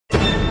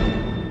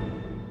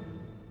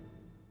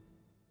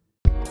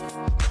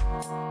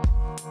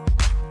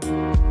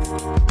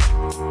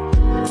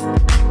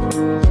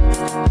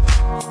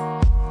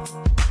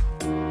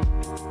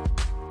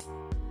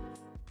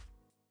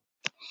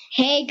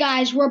Hey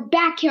guys, we're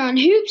back here on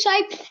Hoops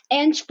Hype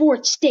and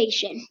Sports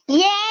Station.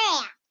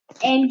 Yeah!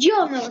 And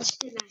you'll know it's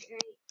tonight,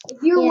 right?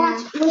 If you're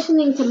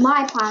listening to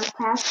my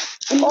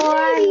podcast,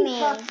 or maybe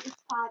me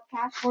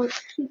podcast, or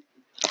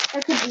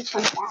there could be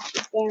some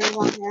basketball games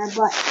on there,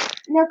 but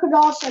there could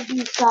also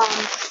be some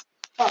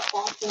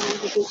football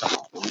games,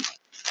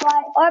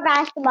 or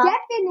basketball.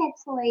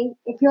 Definitely,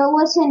 if you're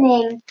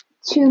listening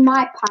to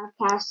my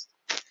podcast,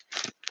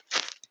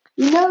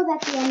 you know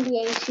that the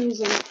NBA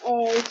season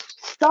is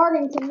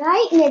starting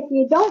tonight, and if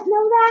you don't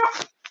know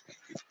that,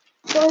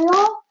 so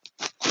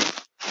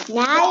the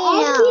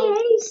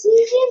NBA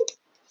season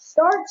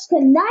starts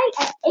tonight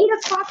at 8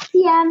 o'clock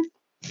p.m.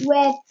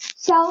 with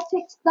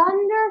Celtics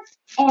Thunder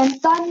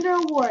and Thunder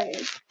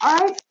Warriors.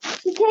 Alright,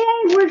 so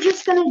today we're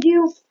just going to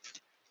do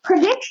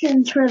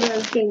predictions for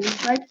those games,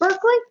 right,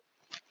 Berkeley?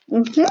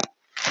 Mm-hmm.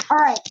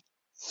 Alright,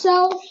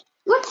 so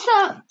let's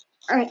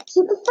Alright,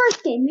 so the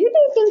first game, who do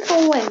you think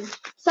will win?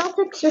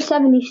 Celtics or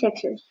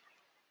 76ers?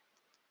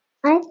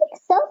 I think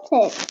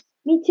Celtics.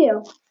 Me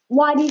too.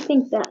 Why do you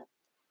think that?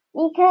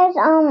 Because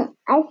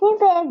I think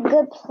they have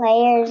good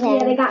players.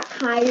 Yeah, they got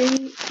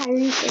Kyrie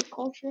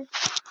culture.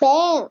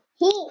 Bam!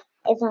 He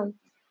is on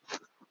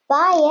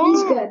fire.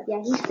 He's good.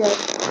 Yeah, he's good.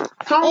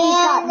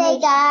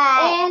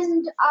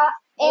 And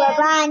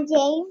LeBron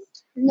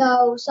James.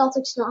 No,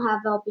 Celtics don't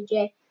have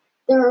LBJ.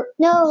 LeBron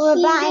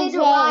James.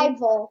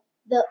 Rival.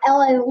 The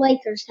LA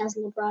Lakers has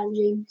LeBron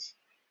James.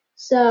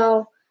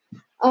 So,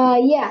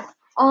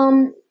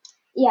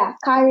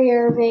 Kyrie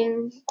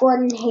Irving,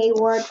 Gordon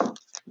Hayward,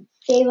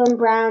 Jaylen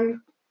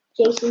Brown,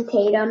 Jason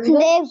Tatum.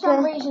 There's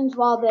some reasons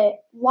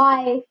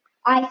why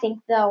I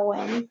think they'll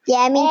win.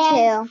 Yeah, me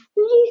too.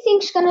 Who do you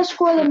think's gonna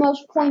score the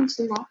most points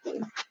in that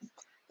game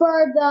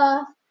for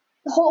the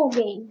whole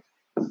game?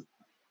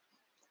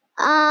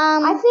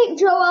 I think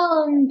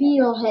Joel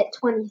Embiid will hit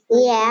 23.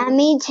 Yeah,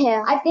 me too.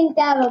 I think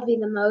that'll be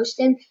the most.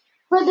 And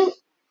for the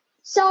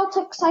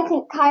Celtics, I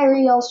think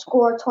Kyrie will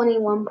score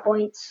 21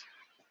 points.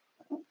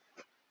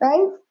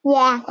 Right?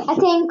 Yeah. I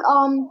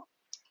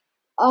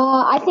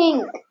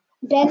think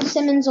Ben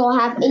Simmons will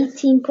have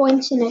 18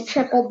 points in a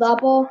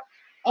triple-double.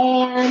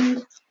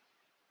 And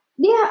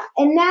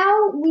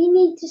now we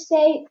need to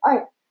say, all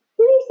right,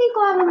 who do you think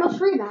will have the most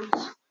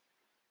rebounds?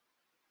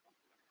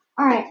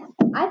 All right,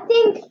 I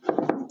think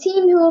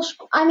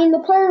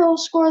the player who will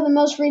score the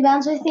most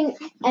rebounds, I think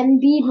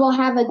Embiid will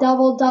have a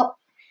double-double.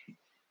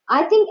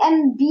 I think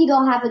Embiid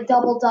will have a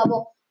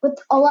double-double with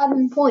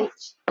 11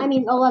 points.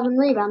 11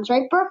 rebounds,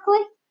 right,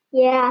 Berkeley?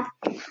 Yeah.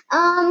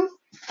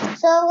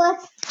 So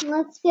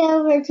let's get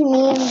over to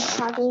me and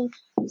talking.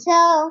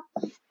 So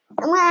I'm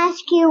gonna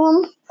ask you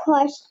one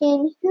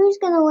question. Who's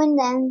gonna win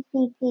the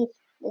MVP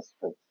this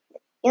week?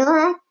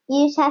 You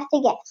just have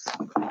to guess.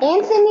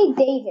 Anthony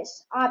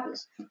Davis,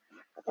 obviously.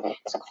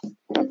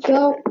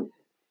 So,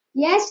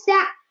 yes,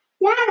 Dad,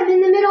 I'm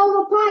in the middle of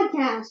a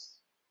podcast.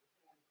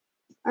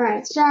 All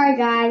right, sorry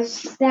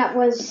guys.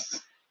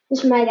 This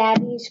is my dad.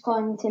 He's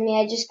calling to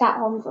me. I just got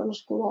home from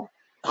school.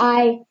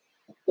 Sorry.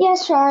 I have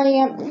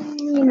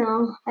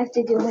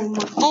to do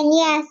homework.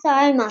 And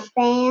sorry, my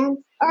fans.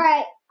 All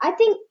right, I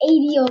think AD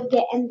will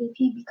get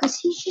MVP because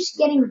he's just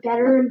getting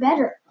better and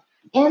better.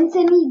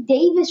 Anthony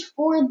Davis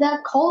for the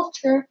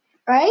culture,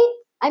 right?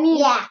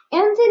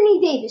 Anthony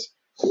Davis.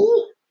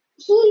 He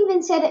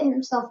even said it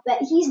himself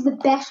that he's the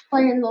best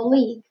player in the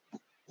league.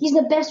 He's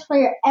the best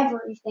player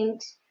ever, he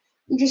thinks.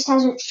 He just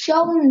hasn't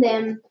shown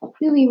them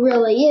who he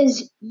really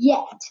is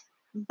yet.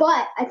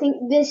 But I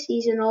think this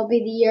season will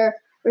be the year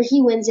where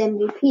he wins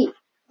MVP.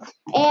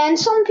 And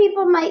some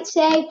people might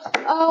say,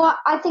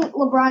 I think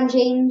LeBron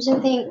James, I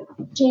think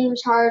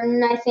James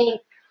Harden, I think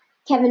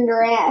Kevin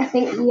Durant, I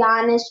think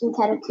Giannis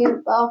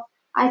Antetokounmpo,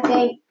 I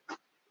think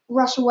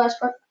Russell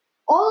Westbrook.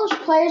 All those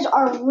players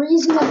are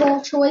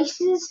reasonable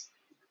choices,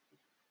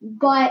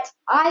 but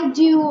I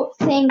do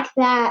think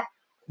that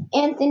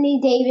Anthony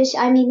Davis,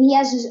 he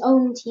has his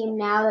own team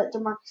now that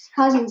DeMarcus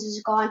Cousins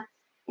is gone,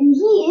 and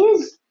he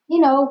is,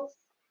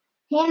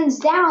 hands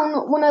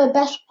down one of the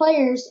best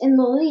players in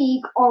the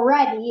league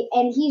already,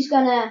 and he's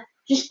going to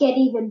just get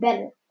even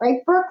better.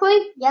 Right,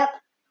 Berkeley? Yep.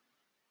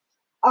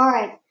 All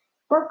right,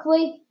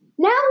 Berkeley.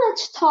 Now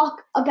let's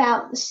talk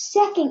about the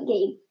second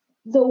game,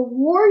 the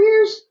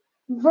Warriors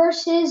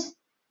versus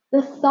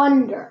the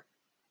Thunder.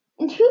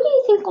 And who do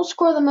you think will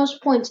score the most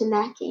points in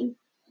that game?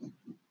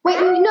 Wait,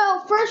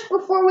 no, first,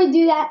 before we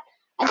do that,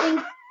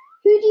 who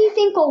do you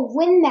think will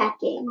win that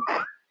game?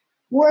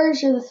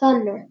 Warriors or the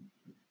Thunder?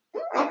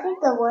 I think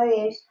the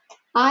Warriors.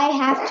 I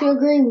have to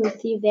agree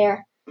with you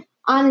there.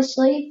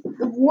 Honestly,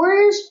 the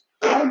Warriors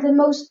are the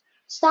most...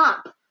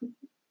 Stop.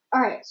 All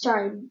right,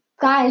 sorry.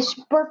 Guys,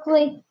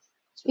 Berkeley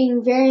is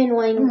being very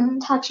annoying,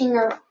 touching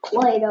her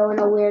Play-Doh in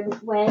a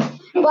weird way.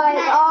 But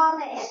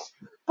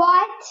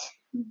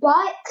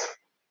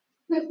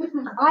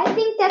I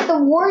think that the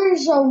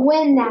Warriors will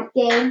win that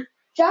game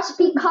just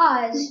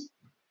because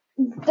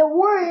the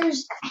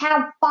Warriors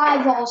have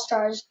 5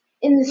 All-Stars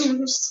in this.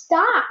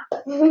 Stop.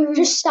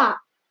 Just stop.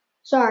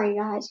 Sorry,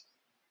 guys.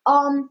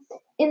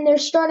 in their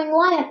starting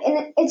lineup,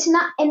 and it's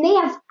not, and they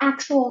have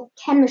actual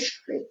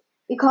chemistry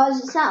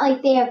because it's not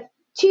like they have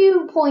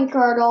 2 point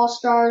guard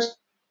all-stars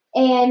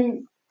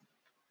and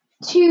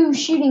 2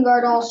 shooting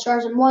guard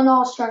all-stars and 1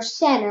 all-star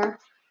center.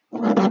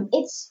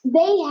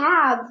 They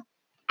have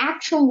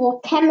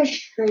actual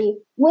chemistry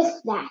with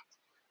that.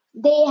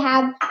 They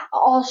have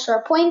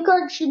all-star point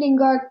guard, shooting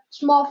guard,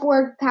 small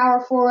forward,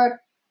 power forward,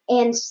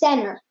 and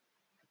center,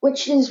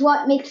 which is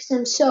what makes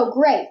them so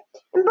great.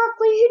 And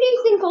Berkeley, who do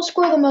you think will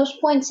score the most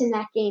points in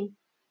that game?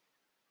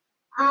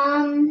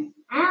 I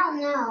don't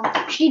know.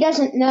 She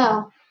doesn't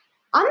know.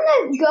 I'm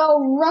going to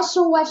go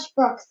Russell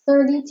Westbrook,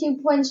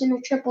 32 points in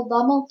a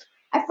triple-double.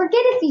 I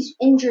forget if he's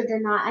injured or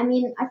not. I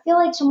mean, I feel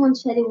like someone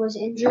said he was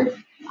injured.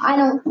 I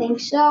don't think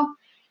so.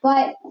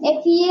 But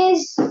if he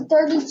is,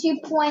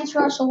 32 points,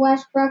 Russell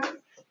Westbrook.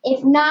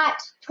 If not,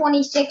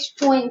 26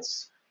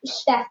 points,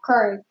 Steph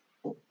Curry.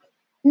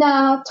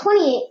 No,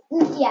 28.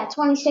 Yeah,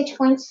 26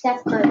 points,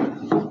 Steph Curry.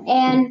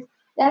 And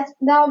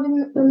that'll be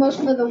the most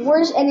for the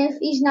Warriors. And if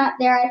he's not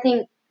there, I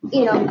think,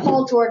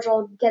 Paul George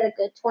will get a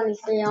good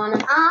 23 on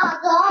him. Oh,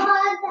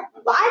 God.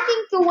 But I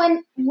think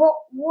the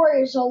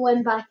Warriors will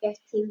win by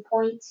 15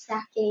 points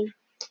that game.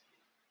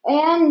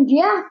 And,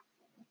 yeah.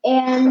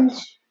 And,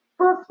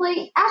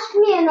 Berkeley, ask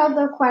me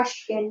another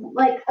question.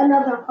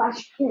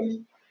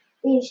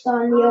 Based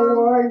on the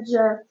awards,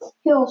 or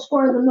who'll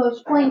score the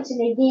most points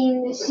in a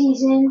game this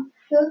season.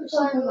 Who's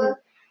going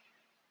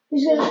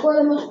to score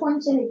the most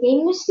points in a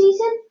game this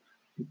season?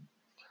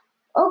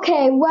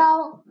 Okay,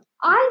 well,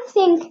 I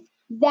think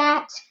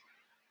that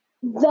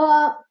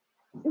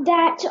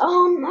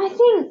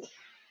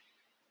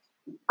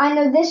I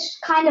know this is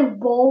kind of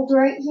bold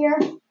right here,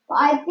 but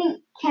I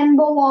think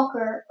Kemba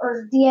Walker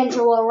or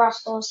D'Angelo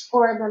Russell will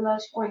score the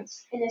most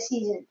points in a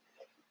season.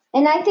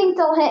 And I think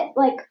they'll hit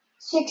like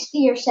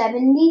 60 or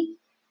 70,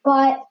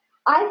 but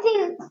I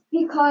think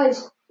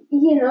because,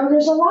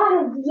 there's a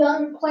lot of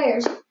young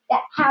players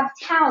that have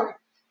talent,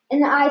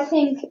 and I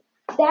think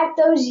that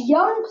those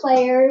young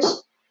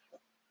players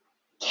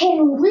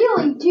can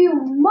really do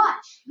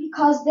much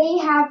because they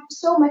have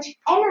so much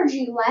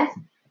energy left,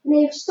 and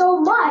they have so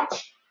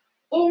much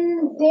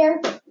in their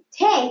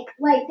tank.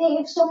 Like, they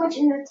have so much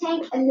in their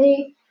tank, and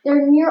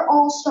they're near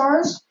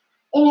all-stars,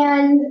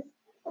 and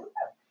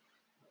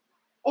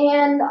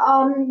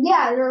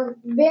they're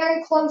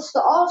very close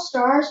to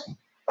all-stars,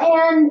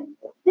 and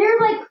they're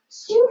like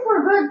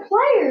super good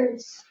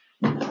players,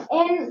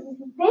 and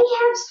they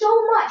have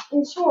so much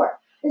in store.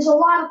 There's a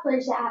lot of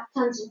players that have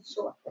tons in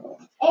store,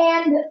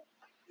 and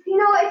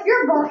if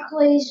you're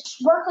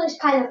Berkeley's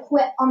kind of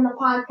quit on the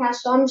podcast,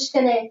 so I'm just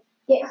gonna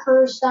get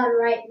hers done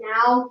right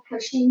now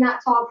because she's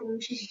not talking,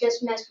 she's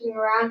just messing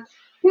around.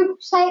 We'll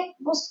stay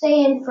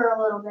in for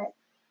a little bit.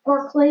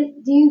 Berkeley,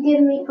 do you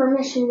give me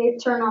permission to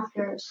turn off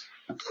yours?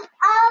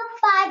 Oh,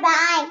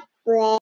 bye-bye.